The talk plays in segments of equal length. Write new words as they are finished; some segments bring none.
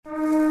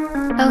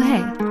Oh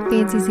hey,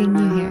 fancy seeing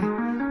you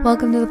here.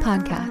 Welcome to the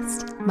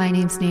podcast. My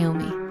name's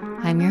Naomi.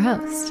 I'm your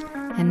host,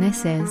 and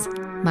this is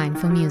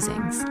Mindful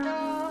Musings.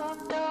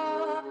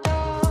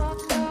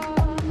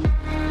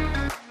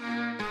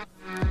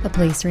 A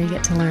place where you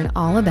get to learn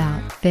all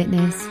about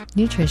fitness,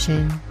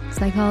 nutrition,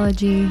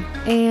 psychology,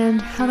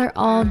 and how they're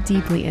all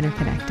deeply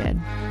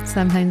interconnected.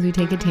 Sometimes we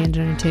take a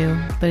tangent or two,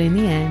 but in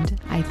the end,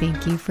 I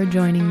thank you for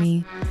joining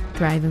me,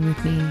 thriving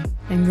with me,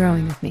 and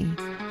growing with me.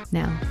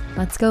 Now,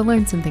 let's go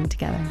learn something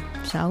together,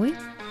 shall we?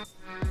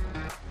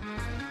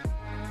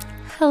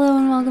 Hello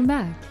and welcome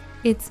back.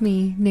 It's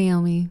me,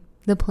 Naomi,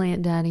 the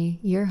plant daddy,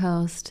 your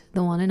host,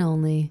 the one and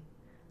only.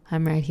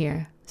 I'm right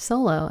here,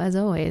 solo as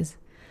always.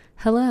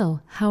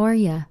 Hello, how are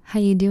ya? How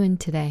you doing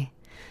today?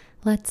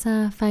 Let's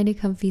find a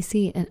comfy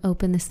seat and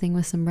open this thing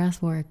with some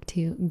breath work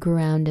to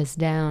ground us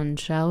down,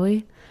 shall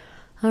we?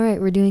 All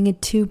right, we're doing a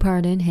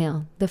 2-part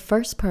inhale. The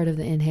first part of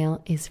the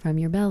inhale is from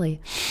your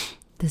belly.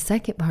 The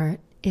second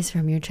part is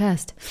from your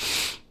chest.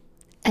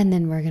 And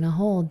then we're going to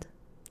hold.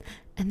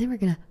 And then we're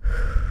going to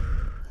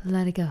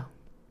let it go.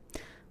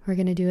 We're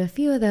going to do a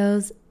few of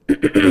those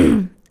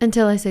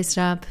until I say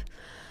stop.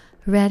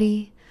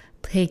 Ready?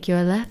 Take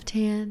your left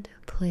hand,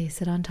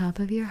 place it on top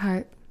of your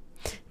heart.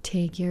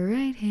 Take your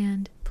right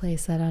hand,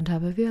 place that on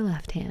top of your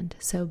left hand.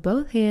 So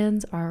both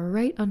hands are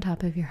right on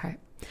top of your heart.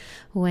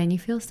 When you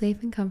feel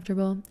safe and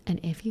comfortable,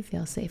 and if you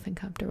feel safe and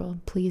comfortable,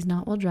 please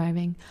not while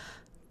driving,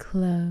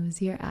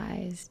 close your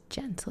eyes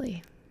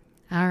gently.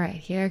 All right,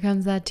 here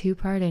comes that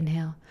 2-part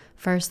inhale.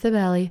 First the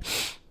belly,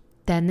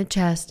 then the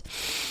chest,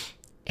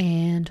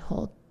 and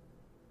hold.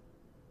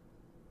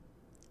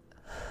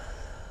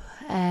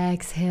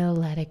 Exhale,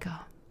 let it go.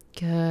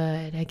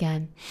 Good.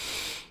 Again.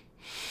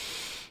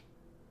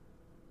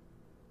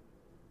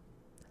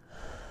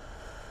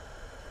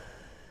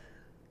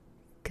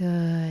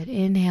 Good.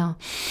 Inhale.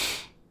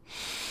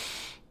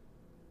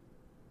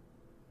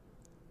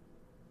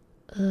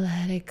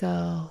 Let it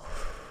go.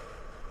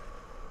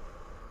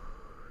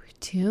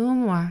 2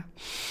 more.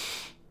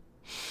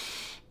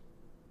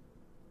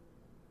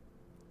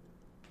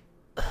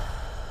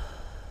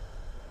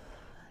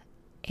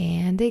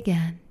 And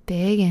again,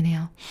 big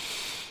inhale.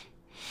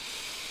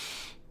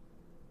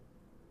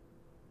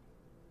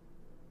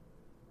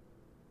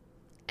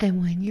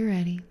 And when you're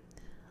ready,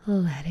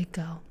 let it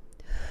go.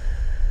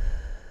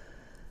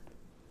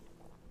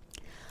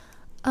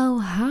 Oh,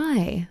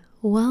 hi.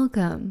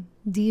 Welcome.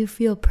 Do you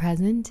feel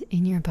present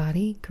in your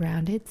body,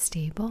 grounded,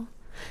 stable?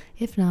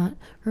 If not,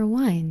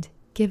 rewind,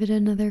 give it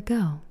another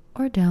go,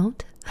 or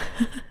don't.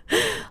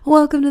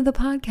 Welcome to the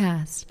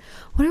podcast.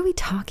 What are we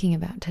talking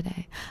about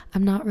today?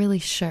 I'm not really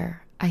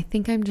sure. I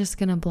think I'm just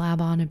going to blab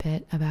on a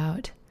bit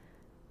about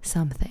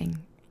something,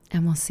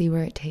 and we'll see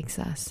where it takes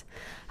us.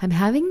 I'm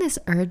having this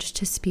urge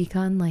to speak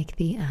on like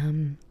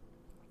the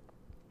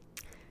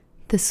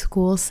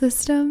school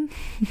system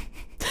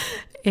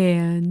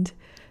and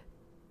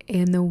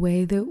the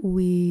way that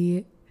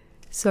we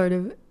sort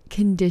of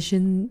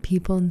condition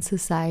people in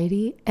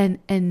society, and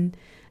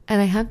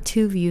I have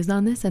 2 views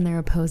on this, and they're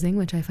opposing,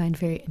 which I find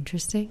very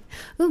interesting.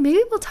 Oh,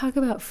 maybe we'll talk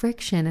about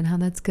friction and how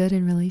that's good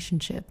in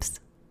relationships.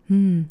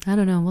 I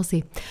don't know, we'll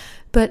see.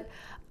 But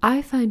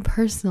I find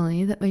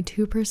personally that my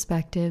 2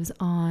 perspectives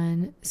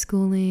on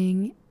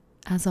schooling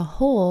as a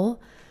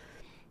whole.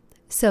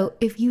 So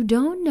if you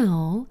don't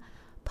know,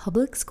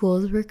 public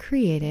schools were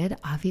created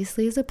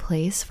obviously as a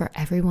place for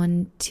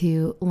everyone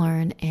to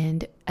learn,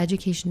 and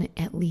education,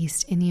 at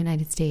least in the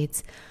United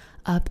States,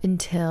 up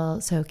until,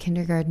 so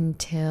kindergarten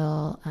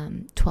till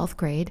 12th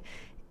grade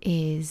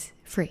is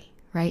free,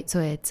 right?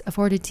 So it's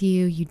afforded to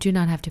you. You do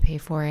not have to pay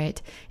for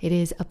it. It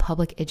is a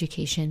public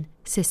education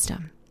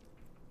system.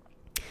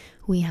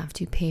 We have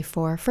to pay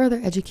for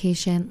further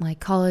education like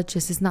college.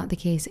 This is not the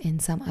case in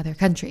some other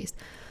countries.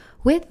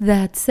 With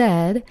that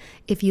said,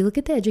 if you look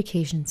at the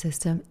education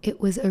system,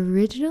 it was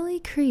originally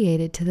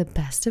created, to the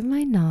best of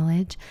my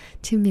knowledge,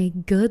 to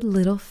make good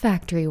little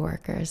factory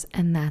workers.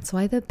 And that's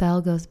why the bell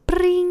goes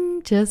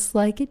bring, just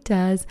like it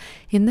does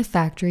in the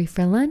factory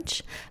for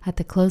lunch, at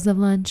the close of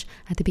lunch,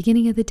 at the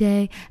beginning of the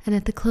day, and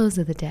at the close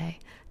of the day,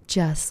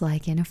 just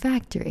like in a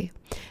factory.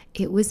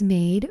 It was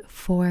made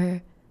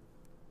for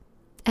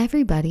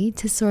everybody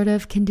to sort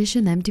of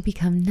condition them to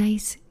become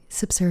nice,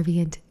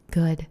 subservient,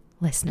 good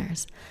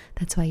listeners.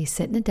 That's why you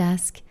sit in a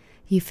desk,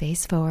 you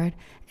face forward,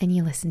 and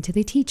you listen to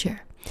the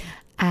teacher.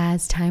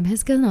 As time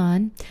has gone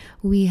on,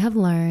 we have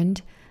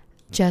learned,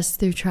 just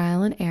through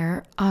trial and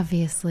error,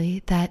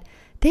 obviously, that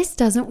this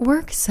doesn't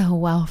work so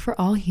well for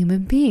all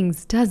human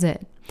beings, does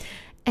it?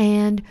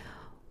 And,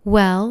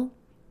 well,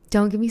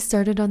 don't get me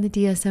started on the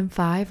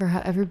DSM-5 or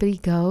how everybody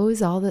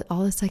goes. All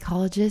the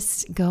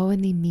psychologists go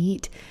and they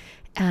meet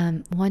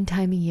one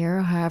time a year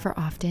or however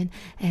often,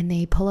 and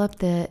they pull up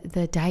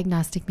the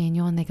diagnostic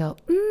manual and they go,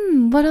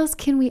 what else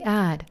can we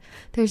add?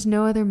 There's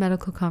no other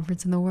medical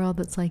conference in the world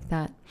that's like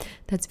that.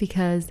 That's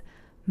because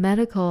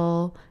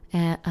mental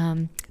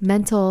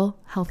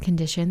health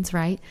conditions,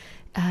 right?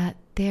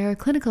 They're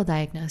clinical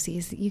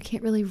diagnoses. You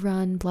can't really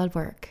run blood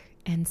work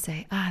and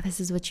say, this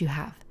is what you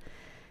have.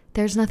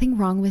 There's nothing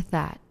wrong with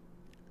that.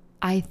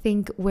 I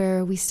think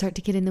where we start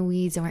to get in the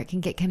weeds and where it can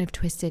get kind of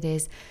twisted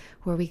is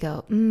where we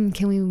go,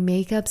 can we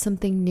make up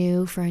something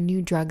new for a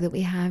new drug that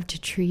we have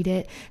to treat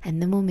it,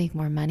 and then we'll make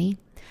more money?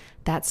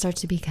 That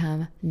starts to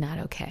become not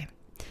okay.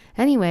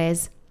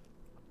 Anyways,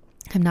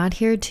 I'm not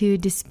here to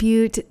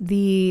dispute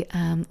the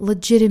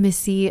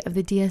legitimacy of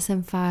the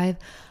DSM-5.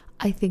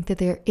 I think that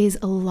there is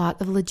a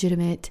lot of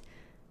legitimate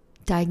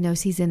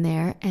diagnoses in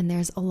there, and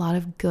there's a lot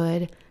of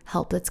good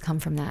help that's come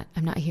from that.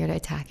 I'm not here to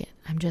attack it.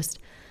 I'm just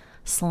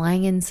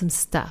slanging some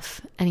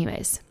stuff.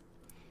 Anyways,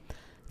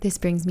 this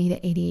brings me to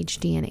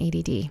ADHD and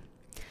ADD.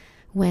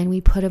 When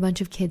we put a bunch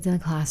of kids in a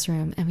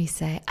classroom and we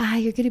say,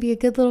 you're going to be a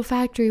good little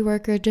factory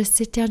worker, just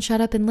sit down,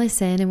 shut up, and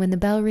listen. And when the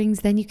bell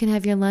rings, then you can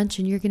have your lunch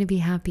and you're going to be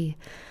happy.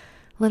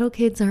 Little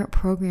kids aren't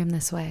programmed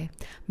this way.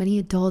 Many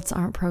adults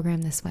aren't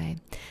programmed this way.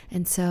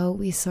 And so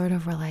we sort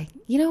of were like,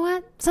 you know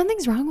what?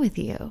 Something's wrong with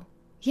you.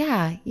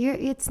 Yeah,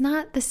 it's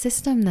not the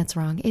system that's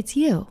wrong. It's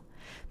you.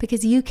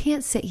 Because you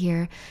can't sit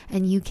here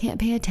and you can't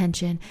pay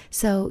attention.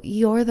 So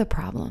you're the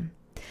problem.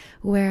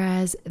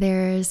 Whereas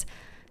there's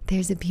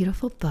a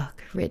beautiful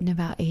book written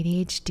about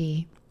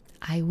ADHD.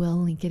 I will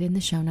link it in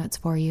the show notes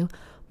for you.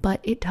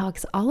 But it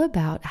talks all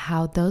about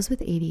how those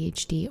with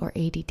ADHD or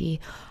ADD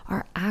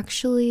are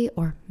actually,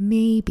 or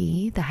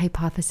maybe the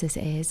hypothesis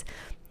is,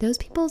 those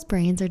people's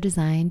brains are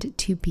designed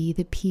to be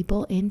the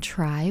people in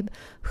tribe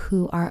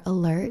who are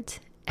alert,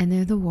 and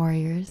they're the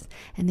warriors,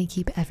 and they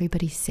keep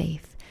everybody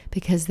safe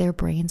because their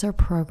brains are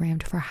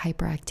programmed for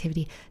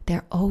hyperactivity.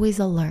 They're always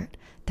alert.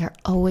 They're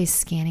always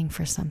scanning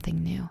for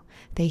something new.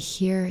 They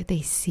hear,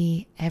 they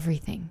see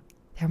everything.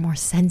 They're more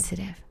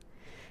sensitive.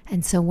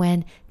 And so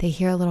when they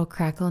hear a little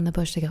crackle in the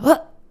bush, they go,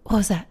 oh, what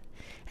was that?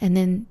 And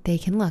then they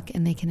can look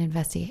and they can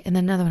investigate. And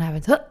then another one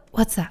happens, oh,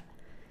 what's that?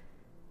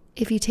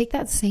 If you take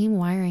that same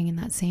wiring in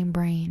that same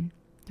brain,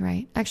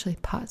 right? Actually,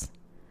 pause.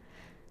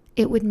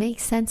 It would make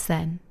sense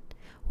then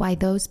why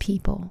those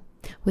people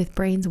with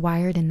brains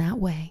wired in that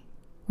way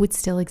would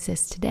still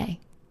exist today,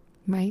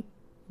 right?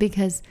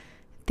 Because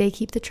they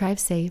keep the tribe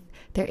safe,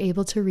 they're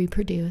able to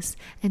reproduce,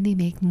 and they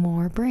make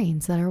more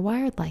brains that are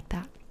wired like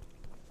that.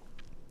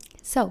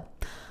 So,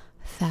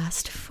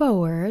 fast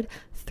forward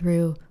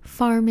through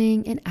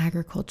farming and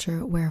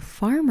agriculture, where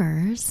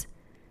farmers,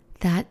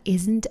 that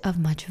isn't of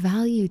much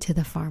value to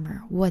the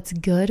farmer. What's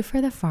good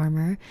for the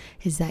farmer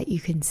is that you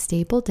can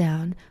staple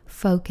down,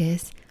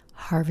 focus,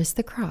 harvest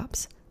the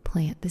crops,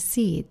 plant the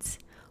seeds,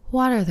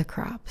 water the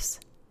crops.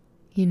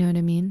 You know what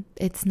I mean?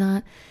 It's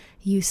not,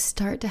 you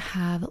start to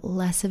have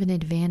less of an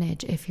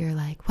advantage if you're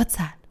like, what's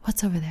that?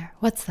 What's over there?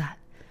 What's that?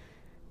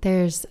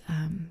 There's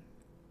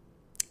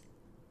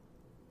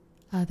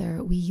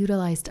we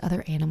utilized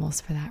other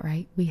animals for that,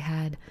 right? We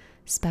had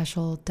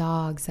special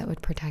dogs that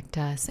would protect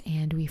us,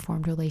 and we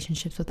formed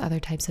relationships with other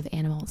types of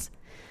animals.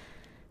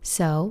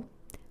 So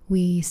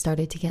we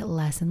started to get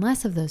less and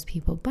less of those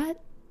people,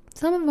 but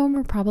some of them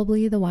were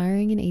probably the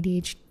wiring in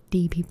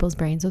ADHD people's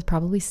brains was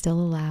probably still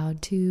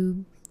allowed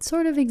to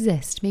sort of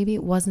exist. Maybe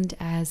it wasn't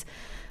as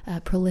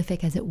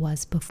prolific as it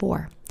was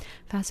before.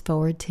 Fast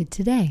forward to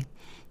today.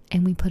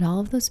 And we put all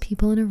of those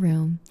people in a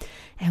room,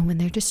 and when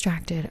they're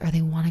distracted or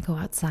they want to go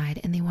outside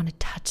and they want to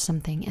touch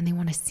something and they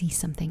want to see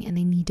something and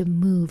they need to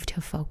move to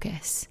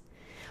focus,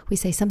 we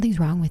say, something's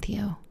wrong with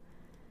you.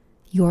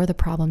 You're the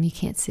problem. You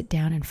can't sit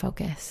down and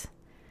focus.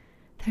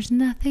 There's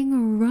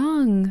nothing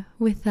wrong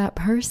with that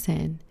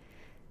person.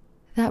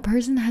 That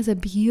person has a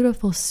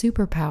beautiful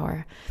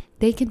superpower.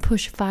 They can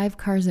push 5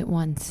 cars at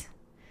once.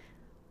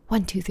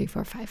 1, 2, 3,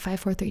 4, 5, 5,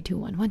 4, 3, 2,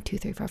 1, 1, 2,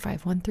 3, 4,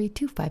 5, 1, 3,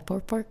 2, 5,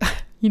 4, 4.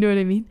 You know what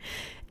I mean?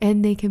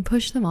 And they can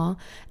push them all.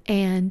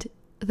 And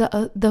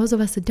those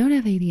of us that don't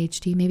have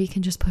ADHD maybe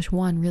can just push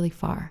one really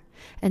far.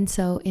 And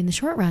so in the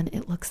short run,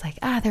 it looks like,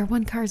 their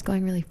 1 car is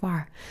going really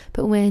far.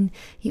 But when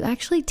you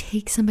actually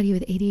take somebody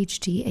with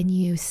ADHD and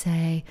you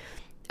say,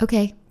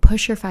 okay,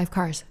 push your 5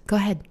 cars. Go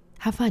ahead.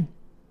 Have fun.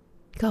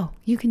 Go.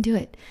 You can do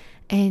it.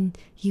 And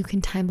you can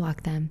time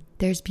block them.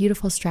 There's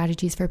beautiful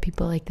strategies for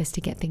people like this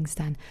to get things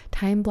done.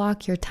 Time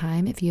block your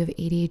time if you have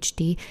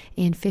ADHD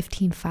in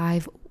 15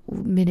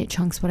 5-minute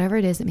chunks, whatever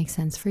it is that makes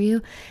sense for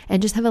you.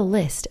 And just have a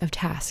list of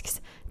tasks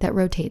that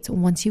rotates.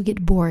 Once you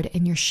get bored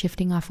and you're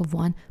shifting off of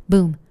one,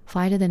 boom,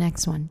 fly to the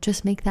next one.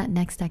 Just make that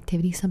next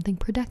activity something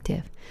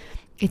productive.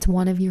 It's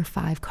one of your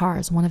 5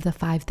 cars, one of the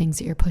 5 things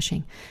that you're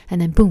pushing. And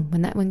then boom,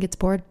 when that one gets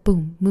bored,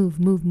 boom, move.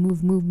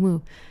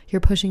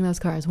 You're pushing those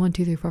cars. 1,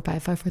 2, 3, 4,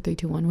 5, 5, 4, 3,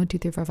 2, 1, 1, 2,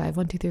 3, 4, 5,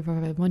 1, 2, 3,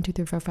 4, 5, 1, 2,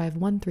 3, 4, 5,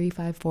 1, 3,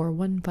 5, 4,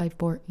 1, 5,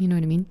 4. You know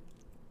what I mean?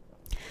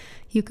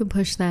 You can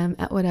push them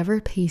at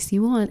whatever pace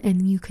you want,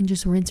 and you can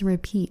just rinse and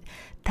repeat.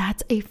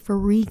 That's a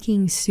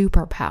freaking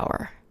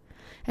superpower.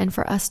 And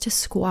for us to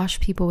squash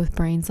people with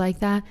brains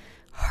like that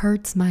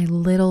hurts my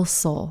little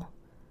soul.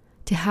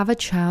 To have a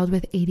child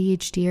with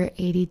ADHD or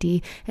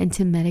ADD and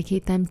to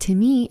medicate them, to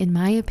me, in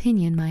my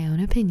opinion, my own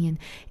opinion,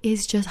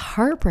 is just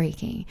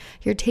heartbreaking.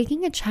 You're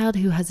taking a child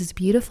who has this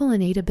beautiful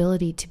innate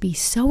ability to be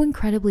so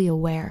incredibly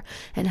aware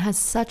and has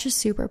such a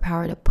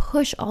superpower to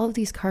push all of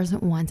these cars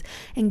at once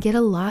and get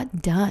a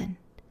lot done.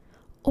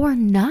 Or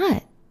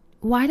not.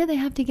 Why do they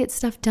have to get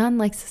stuff done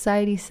like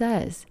society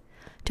says?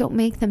 Don't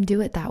make them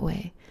do it that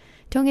way.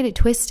 Don't get it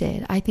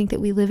twisted. I think that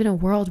we live in a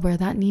world where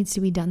that needs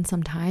to be done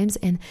sometimes.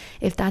 And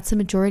if that's the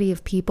majority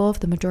of people,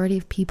 if the majority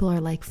of people are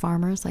like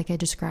farmers, like I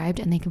described,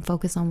 and they can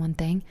focus on one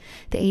thing,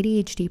 the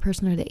ADHD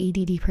person or the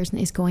ADD person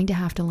is going to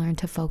have to learn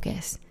to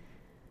focus.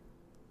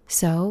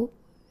 So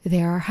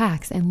there are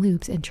hacks and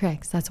loops and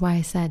tricks. That's why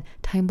I said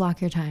time block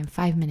your time,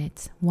 5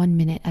 minutes, 1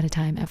 minute at a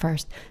time at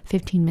first,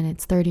 15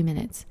 minutes, 30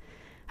 minutes.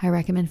 I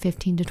recommend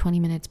 15 to 20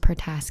 minutes per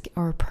task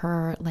or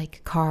per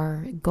like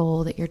car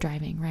goal that you're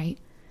driving, right?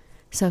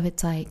 So if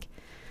it's like,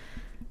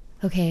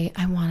 okay,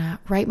 I want to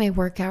write my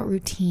workout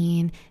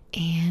routine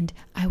and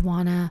I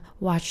want to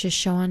watch this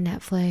show on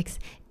Netflix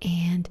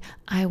and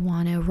I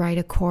want to write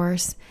a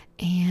course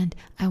and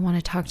I want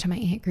to talk to my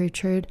Aunt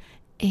Gertrude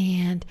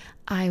and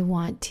I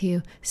want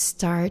to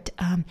start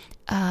an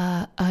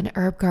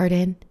herb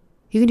garden.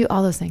 You can do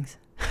all those things.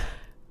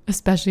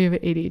 Especially if you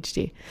have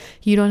ADHD.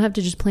 You don't have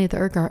to just plant the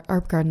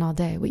herb garden all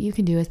day. What you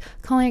can do is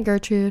call Aunt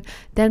Gertrude,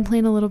 then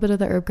plant a little bit of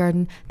the herb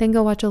garden, then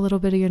go watch a little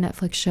bit of your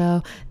Netflix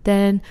show,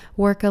 then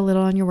work a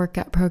little on your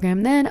workout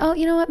program. Then, oh,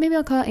 you know what? Maybe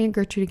I'll call Aunt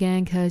Gertrude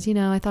again because,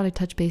 I thought I'd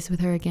touch base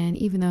with her again,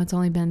 even though it's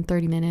only been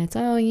 30 minutes.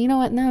 Oh, you know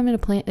what? Now I'm going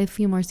to plant a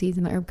few more seeds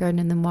in the herb garden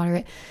and then water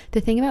it.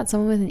 The thing about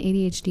someone with an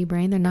ADHD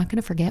brain, they're not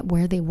going to forget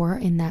where they were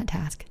in that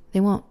task.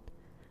 They won't.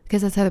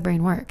 Because that's how the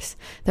brain works.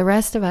 The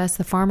rest of us,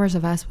 the farmers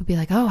of us, would be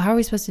like, oh, how are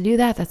we supposed to do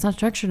that? That's not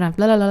structured enough,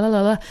 blah, blah, blah,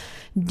 blah, blah.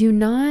 Do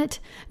not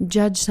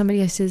judge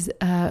somebody else's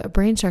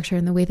brain structure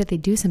in the way that they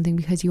do something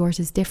because yours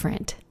is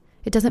different.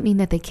 It doesn't mean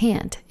that they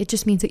can't. It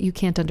just means that you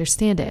can't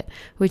understand it,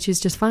 which is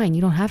just fine. You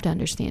don't have to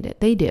understand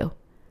it. They do.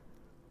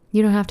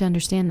 You don't have to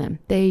understand them.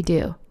 They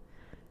do.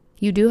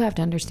 You do have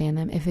to understand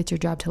them if it's your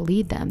job to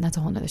lead them. That's a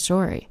whole nother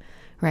story,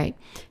 right?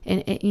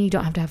 And you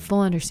don't have to have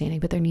full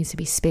understanding, but there needs to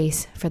be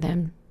space for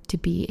them to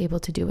be able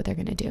to do what they're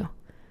going to do.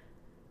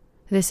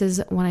 This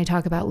is when I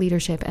talk about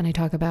leadership and I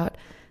talk about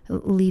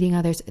leading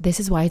others. This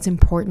is why it's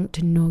important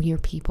to know your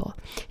people.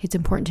 It's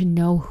important to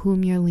know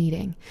whom you're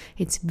leading.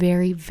 It's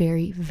very,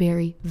 very,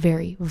 very,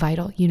 very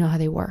vital. You know how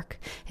they work.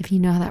 If you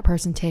know how that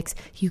person ticks,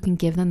 you can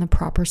give them the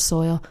proper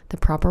soil, the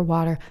proper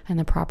water, and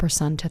the proper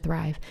sun to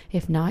thrive.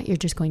 If not, you're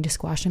just going to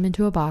squash them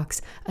into a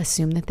box,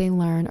 assume that they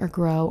learn or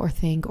grow or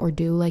think or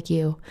do like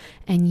you,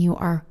 and you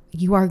are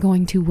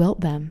going to wilt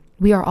them.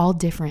 We are all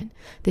different.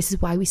 This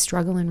is why we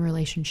struggle in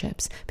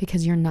relationships,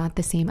 because you're not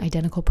the same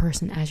identical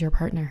person as your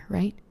partner,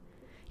 right?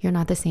 You're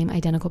not the same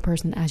identical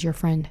person as your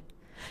friend.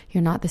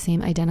 You're not the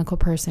same identical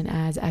person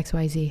as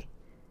XYZ,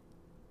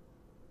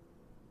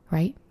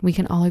 right? We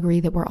can all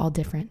agree that we're all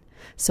different.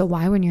 So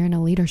why, when you're in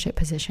a leadership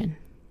position,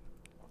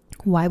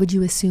 why would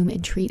you assume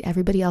and treat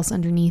everybody else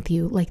underneath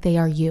you like they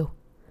are you?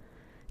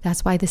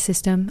 That's why the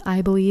system,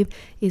 I believe,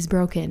 is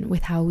broken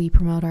with how we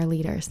promote our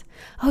leaders.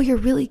 Oh, you're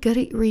really good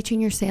at reaching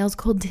your sales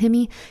goal,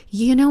 Timmy.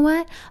 You know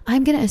what?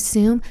 I'm going to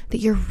assume that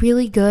you're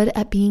really good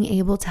at being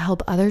able to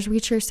help others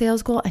reach their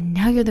sales goal. And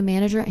now you're the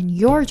manager and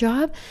your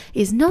job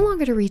is no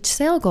longer to reach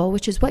sales goal,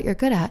 which is what you're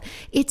good at.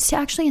 It's to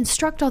actually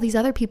instruct all these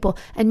other people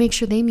and make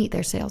sure they meet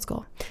their sales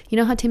goal. You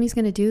know how Timmy's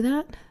going to do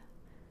that?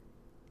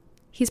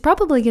 He's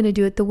probably going to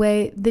do it the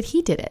way that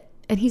he did it.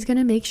 And he's going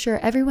to make sure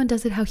everyone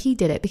does it how he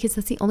did it, because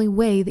that's the only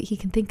way that he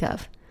can think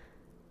of,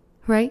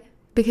 right?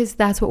 Because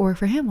that's what worked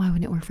for him. Why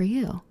wouldn't it work for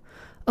you?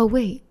 Oh,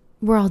 wait,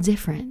 we're all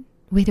different.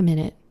 Wait a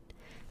minute.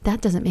 That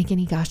doesn't make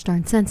any gosh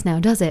darn sense now,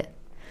 does it?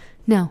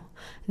 No,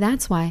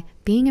 that's why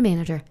being a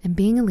manager and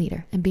being a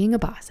leader and being a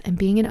boss and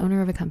being an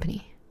owner of a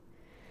company,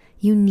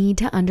 you need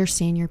to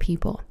understand your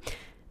people.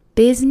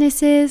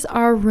 Businesses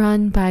are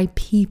run by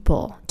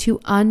people. To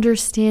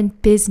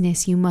understand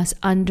business, you must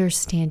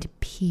understand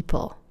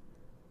people.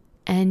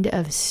 End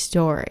of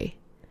story.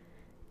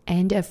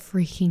 End of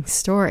freaking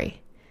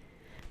story.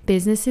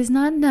 Business is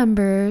not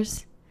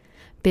numbers.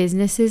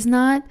 Business is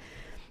not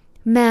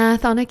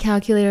math on a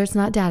calculator. It's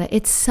not data.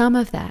 It's some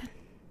of that.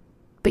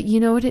 But you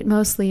know what it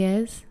mostly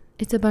is?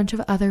 It's a bunch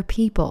of other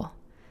people.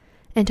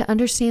 And to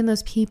understand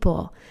those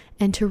people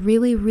and to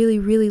really, really,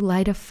 really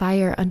light a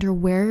fire under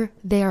where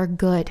they are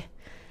good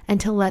and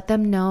to let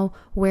them know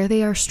where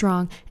they are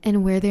strong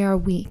and where they are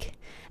weak,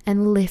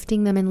 and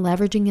lifting them and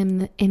leveraging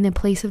them in the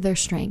place of their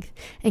strength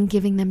and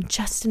giving them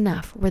just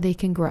enough where they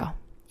can grow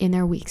in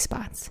their weak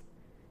spots.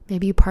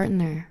 Maybe you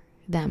partner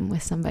them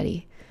with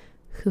somebody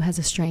who has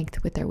a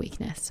strength with their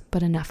weakness,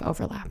 but enough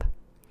overlap.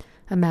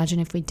 Imagine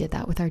if we did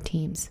that with our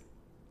teams.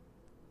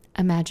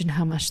 Imagine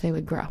how much they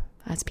would grow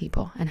as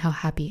people and how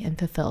happy and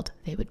fulfilled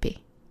they would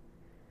be.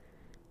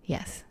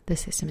 Yes, the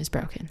system is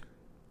broken.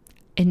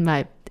 In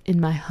my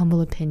humble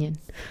opinion.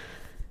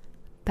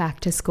 Back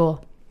to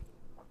school.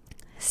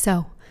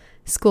 So,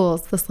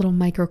 school's this little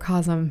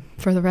microcosm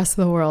for the rest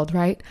of the world,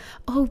 right?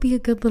 Oh, be a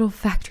good little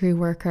factory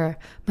worker.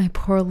 My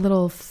poor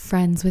little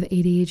friends with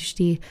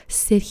ADHD,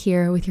 sit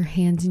here with your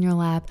hands in your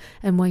lap,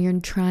 and while you're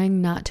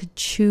trying not to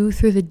chew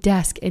through the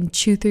desk and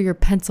chew through your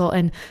pencil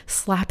and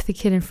slap the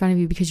kid in front of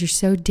you because you're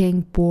so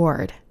dang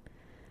bored,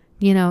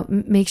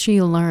 make sure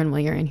you learn while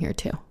you're in here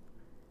too.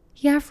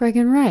 Yeah,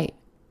 friggin' right.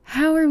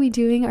 How are we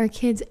doing our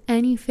kids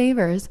any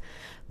favors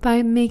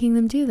by making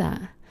them do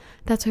that?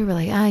 That's why we're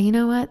like, you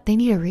know what? They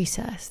need a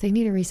recess. They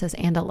need a recess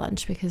and a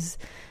lunch, because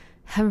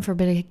heaven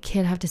forbid a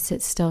kid have to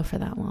sit still for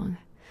that long.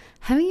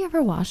 Have you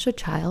ever watched a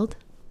child?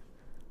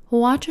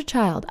 Watch a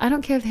child. I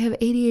don't care if they have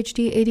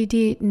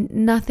ADHD, ADD,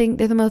 nothing.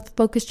 They're the most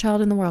focused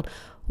child in the world.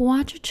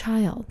 Watch a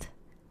child.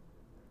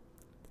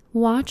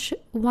 Watch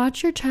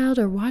your child,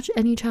 or watch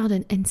any child,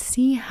 and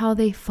see how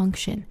they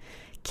function.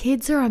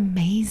 Kids are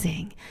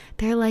amazing.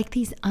 They're like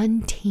these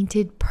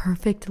untainted,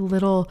 perfect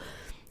little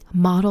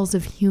models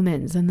of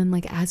humans. And then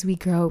like as we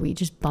grow, we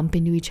just bump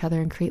into each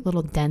other and create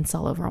little dents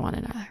all over one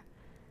another.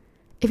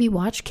 If you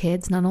watch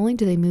kids, not only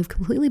do they move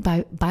completely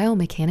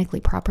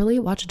biomechanically properly,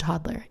 watch a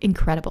toddler.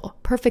 Incredible.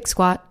 Perfect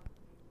squat.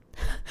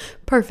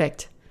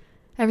 Perfect.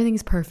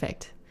 Everything's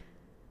perfect.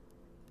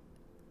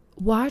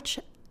 Watch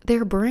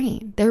their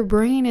brain. Their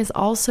brain is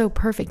also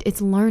perfect.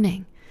 It's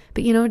learning.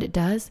 But you know what it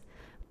does?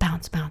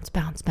 Bounce, bounce,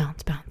 bounce,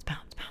 bounce, bounce,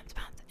 bounce, bounce,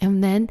 bounce.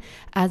 And then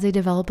as they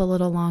develop a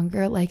little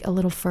longer, like a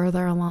little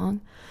further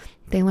along,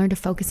 they learn to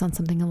focus on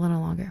something a little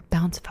longer.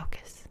 Bounce,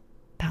 focus.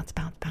 Bounce,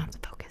 bounce, bounce,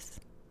 focus.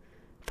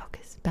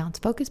 Focus, bounce,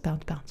 focus,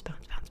 bounce, bounce,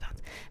 bounce, bounce,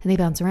 bounce. And they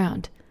bounce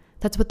around.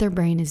 That's what their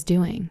brain is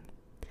doing.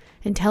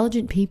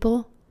 Intelligent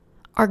people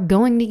are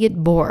going to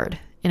get bored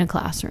in a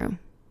classroom.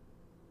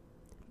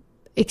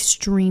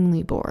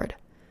 Extremely bored.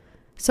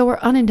 So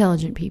are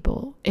unintelligent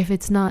people. If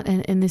it's not,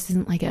 and this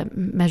isn't like a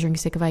measuring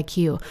stick of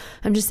IQ,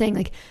 I'm just saying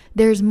like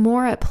there's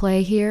more at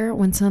play here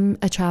when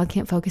a child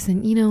can't focus,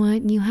 and you know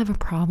what, you have a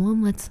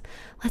problem, let's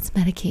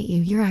medicate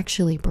you. You're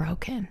actually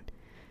broken.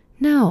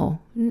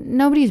 No,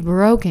 nobody's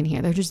broken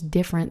here. They're just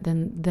different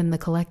than the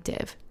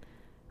collective,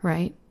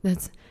 right?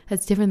 That's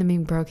different than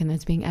being broken.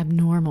 That's being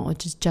abnormal,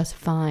 which is just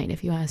fine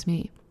if you ask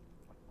me.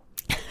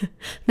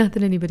 Not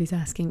that anybody's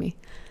asking me.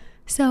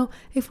 So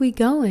if we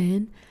go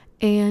in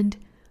and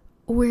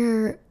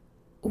we're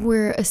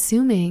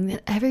assuming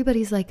that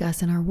everybody's like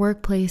us in our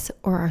workplace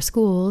or our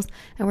schools,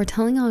 and we're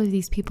telling all of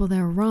these people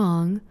they're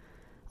wrong.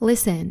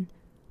 Listen,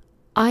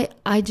 I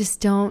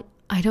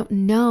don't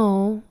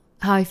know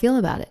how I feel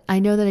about it. I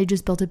know that I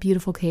just built a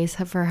beautiful case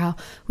for how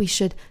we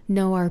should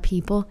know our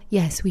people.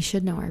 Yes, we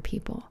should know our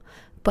people.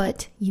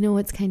 But you know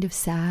what's kind of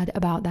sad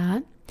about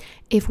that?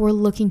 If we're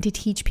looking to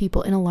teach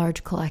people in a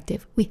large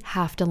collective, we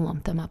have to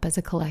lump them up as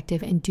a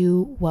collective and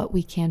do what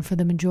we can for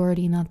the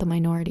majority, not the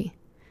minority.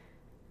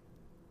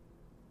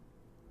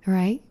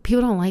 Right?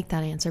 People don't like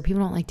that answer.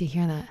 People don't like to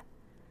hear that.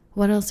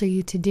 What else are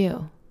you to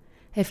do?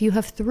 If you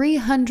have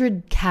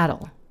 300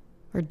 cattle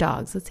or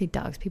dogs, let's say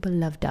dogs, people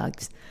love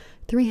dogs,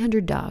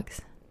 300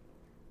 dogs,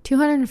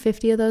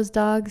 250 of those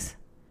dogs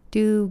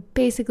do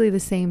basically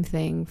the same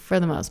thing for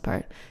the most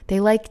part.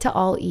 They like to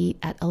all eat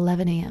at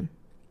 11 a.m.,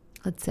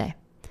 let's say.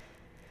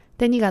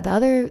 Then you got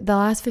the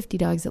last 50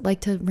 dogs that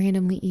like to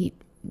randomly eat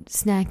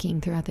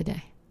snacking throughout the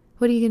day.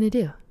 What are you going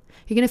to do?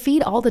 You're going to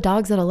feed all the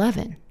dogs at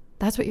 11.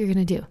 That's what you're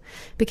going to do,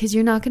 because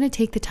you're not going to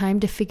take the time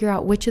to figure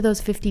out which of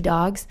those 50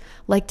 dogs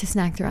like to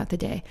snack throughout the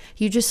day.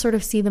 You just sort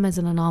of see them as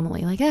an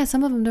anomaly. Like, yeah,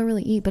 some of them don't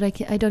really eat, but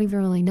I don't even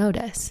really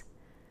notice.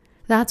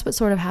 That's what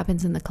sort of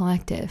happens in the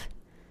collective.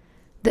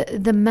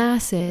 The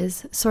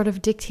masses sort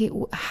of dictate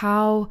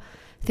how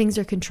things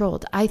are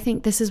controlled. I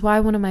think this is why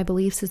one of my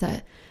beliefs is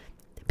that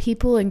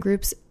people in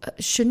groups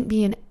shouldn't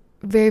be in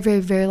very,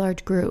 very, very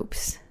large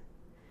groups,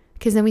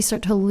 because then we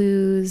start to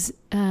lose...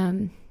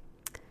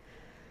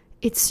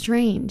 It's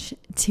strange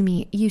to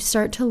me. You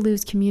start to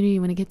lose community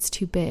when it gets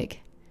too big,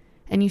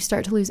 and you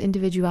start to lose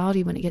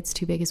individuality when it gets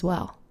too big as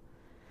well.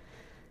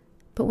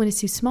 But when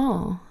it's too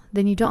small,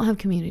 then you don't have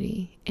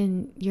community,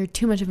 and you're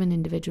too much of an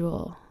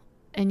individual,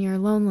 and you're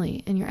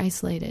lonely, and you're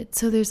isolated.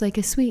 So there's like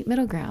a sweet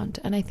middle ground.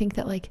 And I think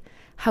that like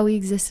how we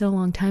existed a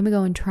long time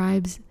ago in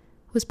tribes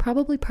was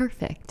probably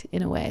perfect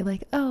in a way.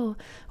 Like,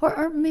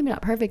 or maybe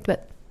not perfect,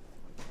 but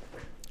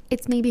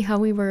it's maybe how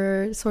we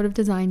were sort of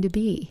designed to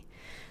be.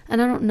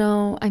 And I don't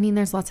know, I mean,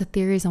 there's lots of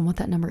theories on what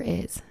that number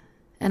is.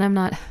 And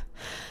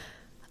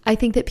I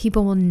think that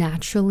people will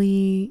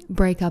naturally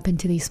break up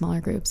into these smaller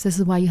groups. This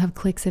is why you have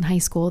cliques in high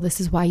school. This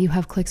is why you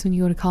have cliques when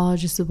you go to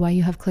college. This is why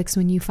you have cliques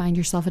when you find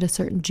yourself at a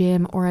certain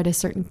gym or at a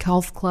certain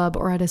golf club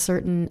or at a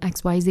certain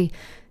XYZ.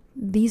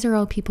 These are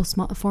all people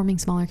forming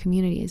smaller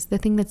communities. The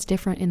thing that's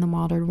different in the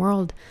modern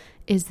world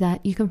is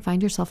that you can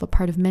find yourself a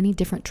part of many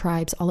different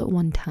tribes all at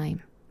one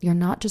time. You're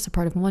not just a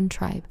part of one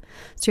tribe.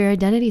 So your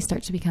identity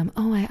starts to become,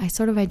 I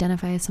sort of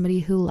identify as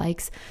somebody who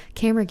likes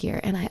camera gear.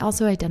 And I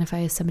also identify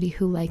as somebody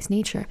who likes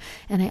nature.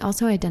 And I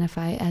also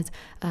identify as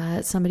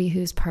somebody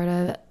who's part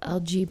of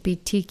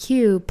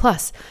LGBTQ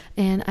plus.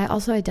 And I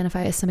also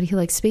identify as somebody who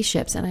likes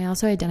spaceships. And I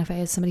also identify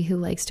as somebody who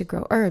likes to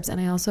grow herbs.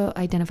 And I also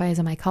identify as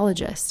a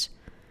mycologist.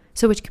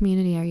 So which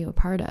community are you a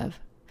part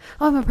of?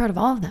 I'm a part of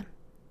all of them.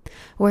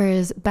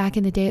 Whereas back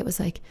in the day, it was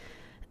like,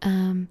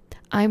 I'm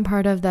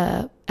part of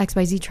the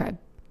XYZ tribe.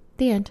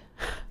 The end.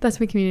 That's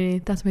my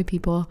community. That's my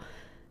people.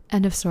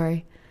 End of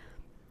story.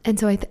 And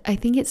so I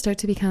think it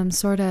starts to become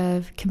sort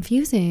of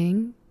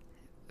confusing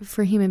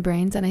for human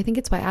brains, and I think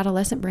it's why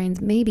adolescent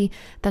brains, maybe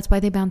that's why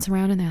they bounce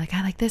around and they're like,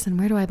 I like this, and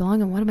where do I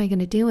belong, and what am I going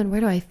to do, and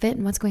where do I fit,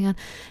 and what's going on.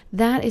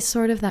 That is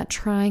sort of that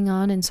trying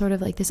on and sort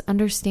of like this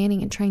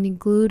understanding and trying to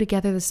glue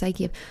together the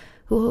psyche of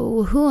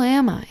who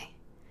am I?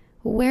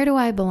 Where do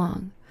I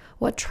belong?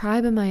 What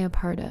tribe am I a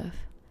part of?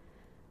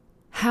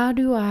 How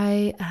do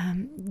I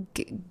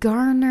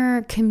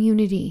garner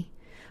community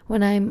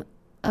when I'm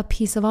a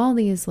piece of all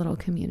these little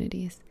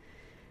communities?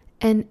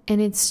 And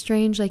it's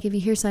strange, like if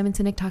you hear Simon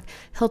Sinek talk,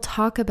 he'll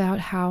talk about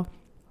how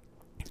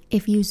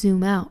if you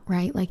zoom out,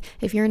 right? Like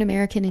if you're an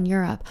American in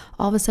Europe,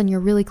 all of a sudden you're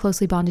really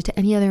closely bonded to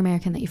any other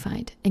American that you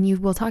find, and you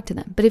will talk to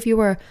them. But if you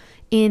were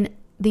in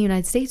the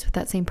United States with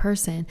that same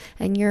person,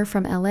 and you're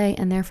from LA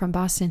and they're from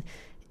Boston,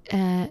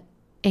 and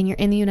you're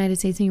in the United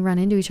States and you run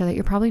into each other,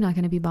 you're probably not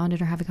going to be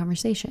bonded or have a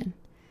conversation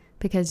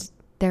because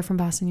they're from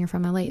Boston, you're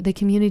from LA. The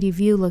community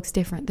view looks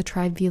different. The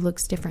tribe view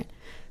looks different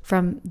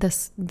from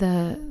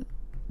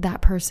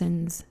that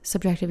person's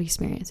subjective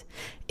experience.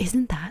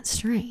 Isn't that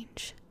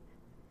strange?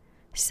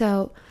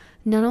 So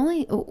not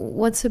only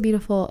what's so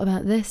beautiful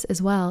about this as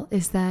well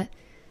is that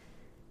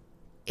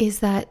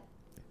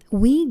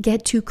we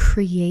get to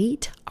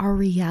create our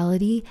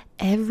reality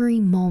every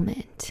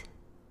moment.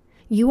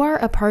 You are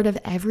a part of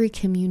every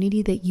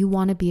community that you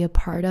want to be a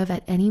part of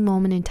at any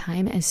moment in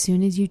time as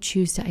soon as you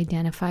choose to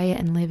identify it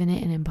and live in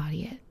it and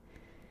embody it.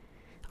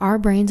 Our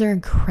brains are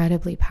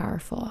incredibly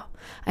powerful.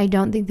 I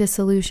don't think the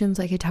solutions,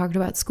 like I talked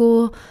about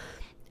school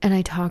and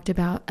I talked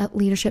about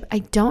leadership, I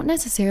don't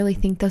necessarily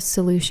think those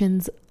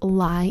solutions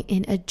lie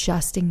in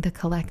adjusting the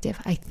collective.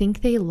 I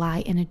think they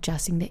lie in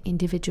adjusting the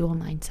individual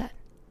mindset.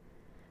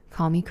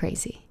 Call me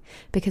crazy,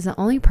 because the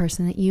only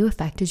person that you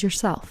affect is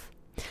yourself.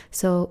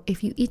 So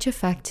if you each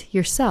affect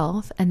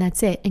yourself and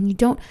that's it, and you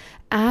don't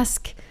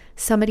ask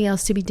somebody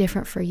else to be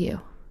different for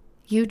you,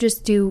 you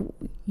just do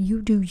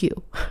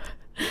you,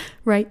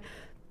 right?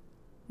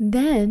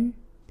 Then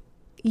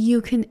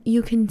you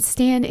can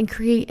stand and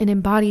create and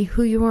embody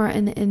who you are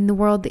in the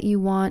world that you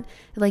want,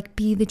 like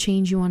be the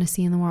change you want to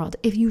see in the world.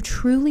 If you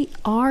truly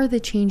are the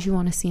change you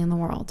want to see in the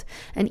world,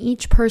 and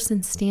each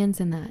person stands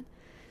in that,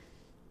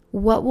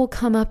 what will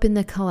come up in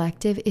the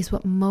collective is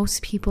what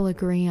most people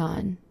agree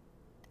on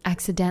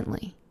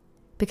accidentally,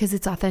 because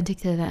it's authentic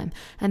to them,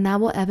 and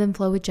that will ebb and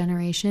flow with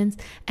generations.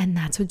 And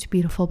that's what's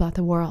beautiful about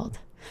the world,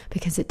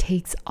 because it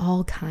takes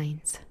all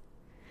kinds.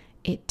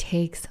 It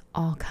takes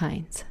all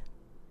kinds.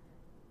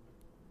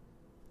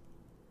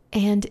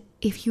 And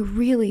if you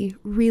really,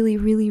 really,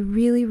 really,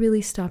 really,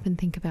 really stop and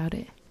think about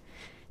it,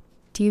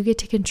 do you get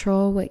to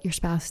control what your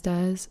spouse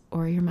does,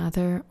 or your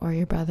mother, or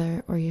your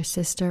brother, or your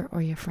sister,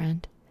 or your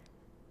friend?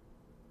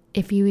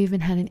 If you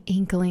even had an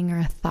inkling or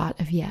a thought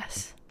of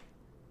yes.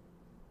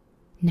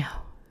 No,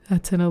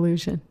 that's an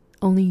illusion.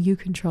 Only you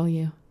control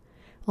you.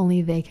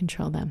 Only they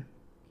control them.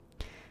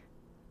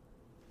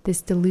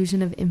 This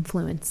delusion of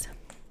influence.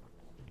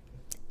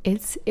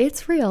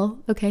 It's real,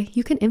 okay?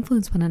 You can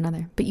influence one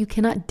another, but you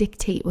cannot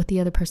dictate what the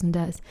other person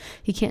does.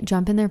 You can't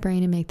jump in their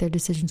brain and make their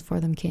decisions for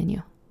them, can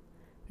you?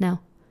 No.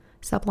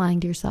 Stop lying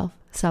to yourself.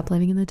 Stop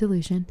living in the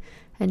delusion,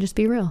 and just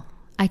be real.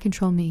 I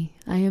control me.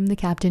 I am the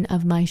captain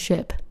of my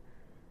ship.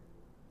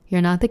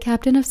 You're not the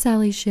captain of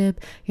Sally's ship.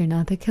 You're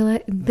not the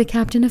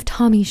captain of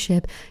Tommy's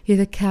ship. You're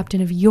the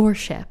captain of your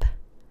ship.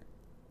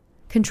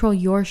 Control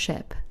your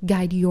ship.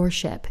 Guide your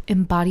ship.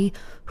 Embody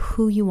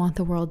who you want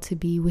the world to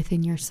be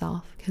within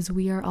yourself, because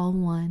we are all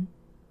one,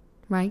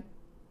 right?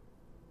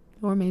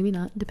 Or maybe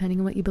not, depending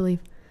on what you believe.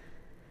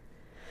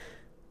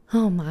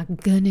 Oh my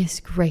goodness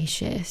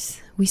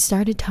gracious. We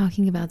started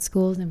talking about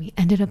schools and we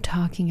ended up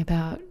talking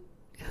about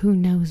who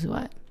knows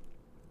what.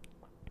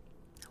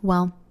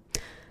 Well,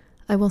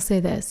 I will say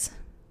this.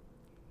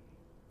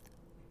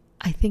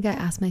 I think I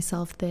ask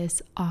myself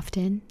this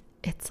often.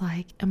 It's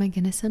like, am I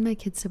going to send my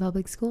kids to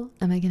public school?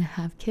 Am I going to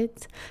have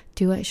kids?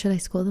 Should I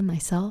school them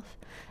myself?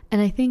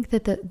 And I think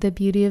that the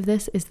beauty of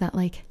this is that,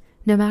 like,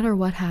 no matter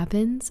what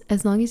happens,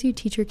 as long as you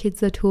teach your kids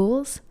the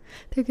tools,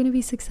 they're going to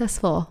be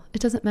successful.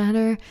 It doesn't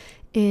matter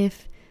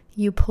if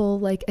you pull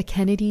like a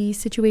Kennedy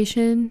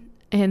situation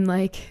and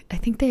like, I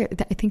think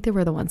they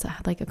were the ones that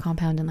had like a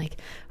compound and like,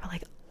 are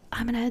like,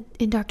 I'm going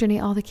to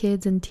indoctrinate all the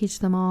kids and teach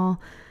them all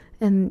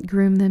and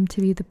groom them to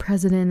be the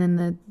president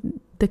and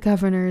the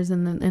governors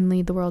and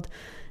lead the world.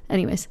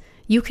 Anyways,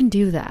 you can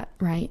do that,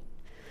 right?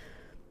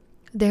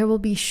 There will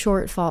be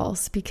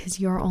shortfalls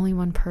because you're only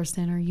one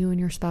person, or you and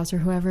your spouse or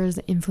whoever is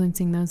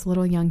influencing those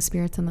little young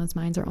spirits and those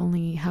minds are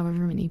only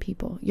however many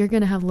people. You're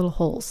going to have little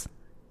holes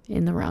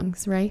in the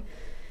rungs, right?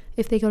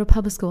 If they go to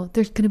public school,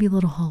 there's going to be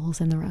little holes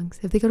in the rungs.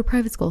 If they go to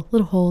private school,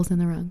 little holes in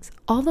the rungs.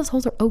 All those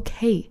holes are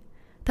okay.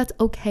 That's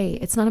okay.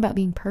 It's not about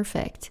being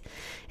perfect.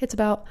 It's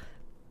about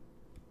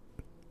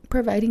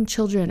providing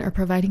children or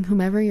providing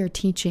whomever you're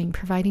teaching,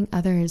 providing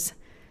others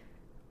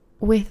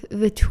with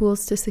the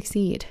tools to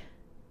succeed.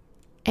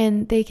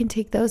 And they can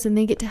take those and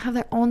they get to have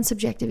their own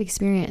subjective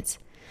experience.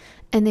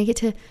 And they get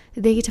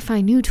to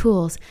find new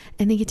tools,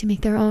 and they get to make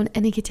their own,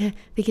 and they get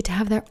to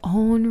have their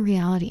own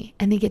reality,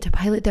 and they get to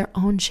pilot their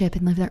own ship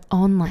and live their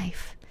own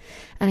life.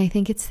 And I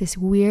think it's this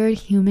weird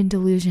human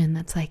delusion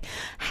that's like,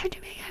 I have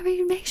to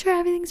make sure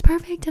everything's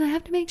perfect, and I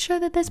have to make sure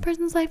that this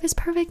person's life is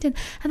perfect, and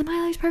that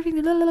my life's perfect.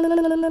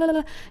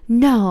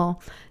 No,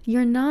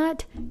 you're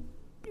not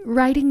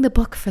writing the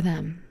book for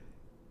them.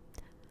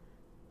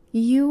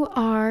 You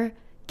are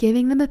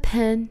giving them a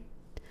pen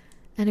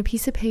and a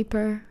piece of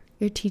paper.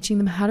 You're teaching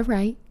them how to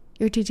write.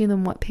 You're teaching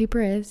them what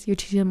paper is. You're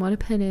teaching them what a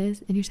pen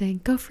is. And you're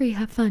saying, go free,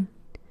 have fun.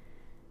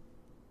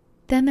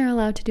 Then they're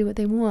allowed to do what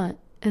they want.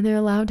 And they're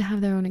allowed to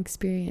have their own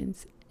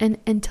experience.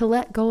 And to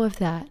let go of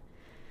that.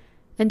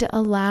 And to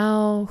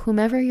allow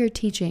whomever you're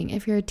teaching,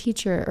 if you're a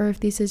teacher, or if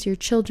this is your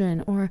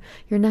children or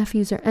your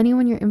nephews or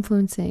anyone you're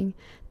influencing,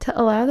 to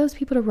allow those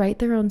people to write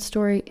their own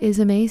story is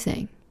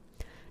amazing.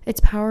 It's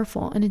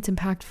powerful and it's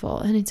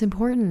impactful and it's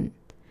important.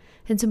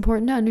 It's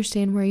important to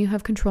understand where you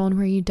have control and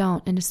where you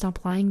don't, and to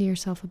stop lying to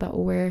yourself about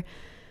where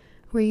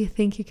you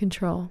think you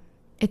control.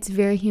 It's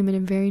very human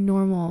and very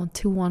normal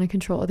to want to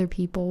control other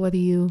people, whether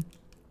you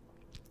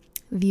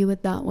view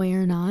it that way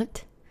or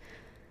not.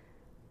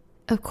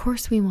 Of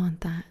course we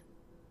want that.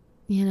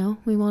 You know,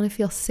 we want to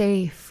feel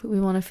safe. We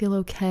want to feel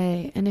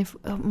okay. And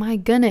oh my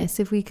goodness,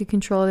 if we could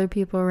control other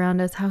people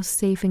around us, how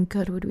safe and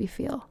good would we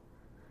feel?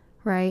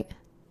 Right?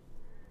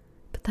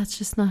 But that's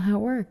just not how it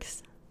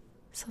works.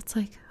 So it's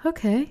like,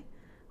 okay,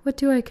 what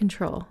do I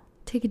control?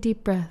 Take a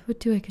deep breath. What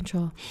do I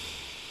control?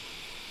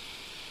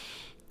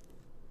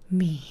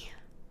 Me.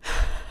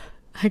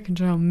 I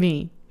control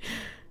me.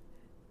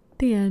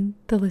 The end.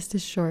 The list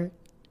is short.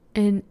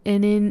 And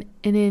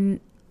in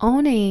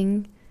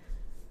owning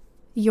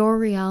your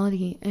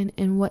reality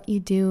and what you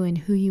do and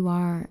who you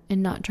are,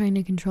 and not trying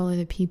to control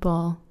other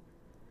people,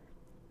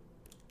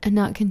 and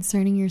not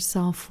concerning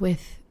yourself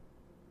with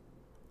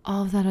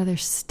all of that other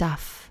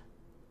stuff.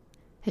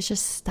 It's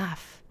just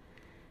stuff.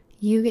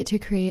 You get to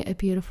create a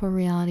beautiful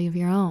reality of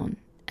your own.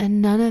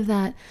 And none of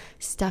that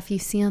stuff you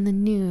see on the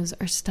news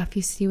or stuff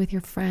you see with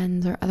your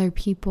friends or other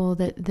people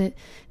that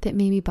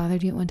maybe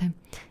bothered you at one time,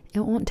 it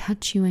won't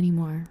touch you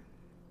anymore.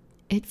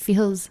 It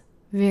feels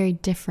very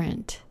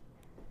different.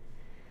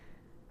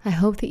 I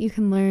hope that you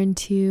can learn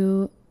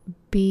to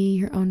be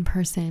your own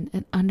person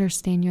and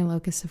understand your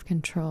locus of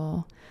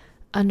control,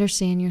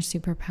 understand your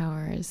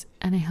superpowers.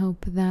 And I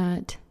hope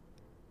that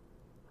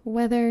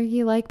whether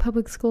you like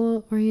public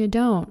school or you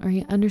don't, or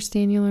you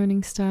understand your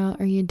learning style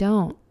or you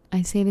don't,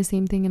 I say the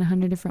same thing in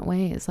 100 different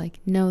ways. Like,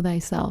 know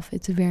thyself.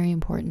 It's very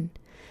important.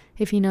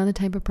 If you know the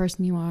type of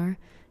person you are,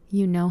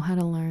 you know how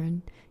to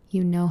learn,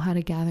 you know how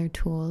to gather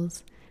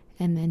tools,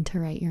 and then to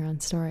write your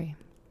own story.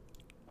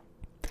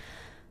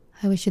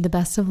 I wish you the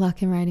best of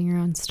luck in writing your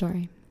own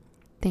story.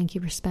 Thank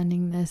you for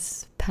spending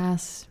this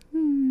past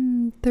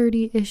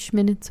 30-ish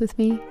minutes with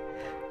me.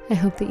 I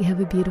hope that you have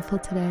a beautiful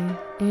today,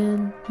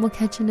 and we'll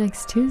catch you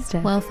next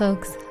Tuesday. Well,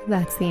 folks,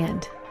 that's the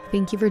end.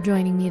 Thank you for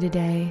joining me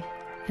today,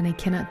 and I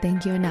cannot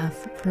thank you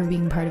enough for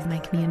being part of my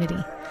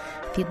community.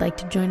 If you'd like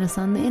to join us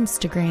on the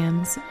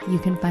Instagrams, you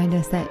can find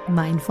us at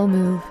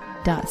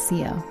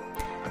mindfulmove.co.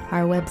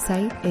 Our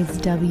website is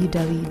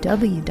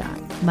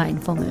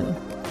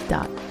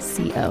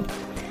www.mindfulmove.co.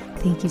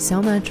 Thank you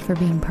so much for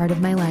being part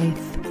of my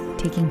life,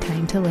 taking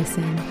time to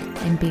listen,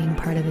 and being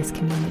part of this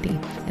community.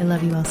 I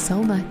love you all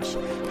so much.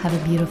 Have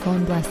a beautiful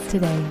and blessed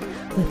today.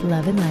 With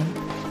love and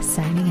light,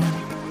 signing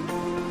out.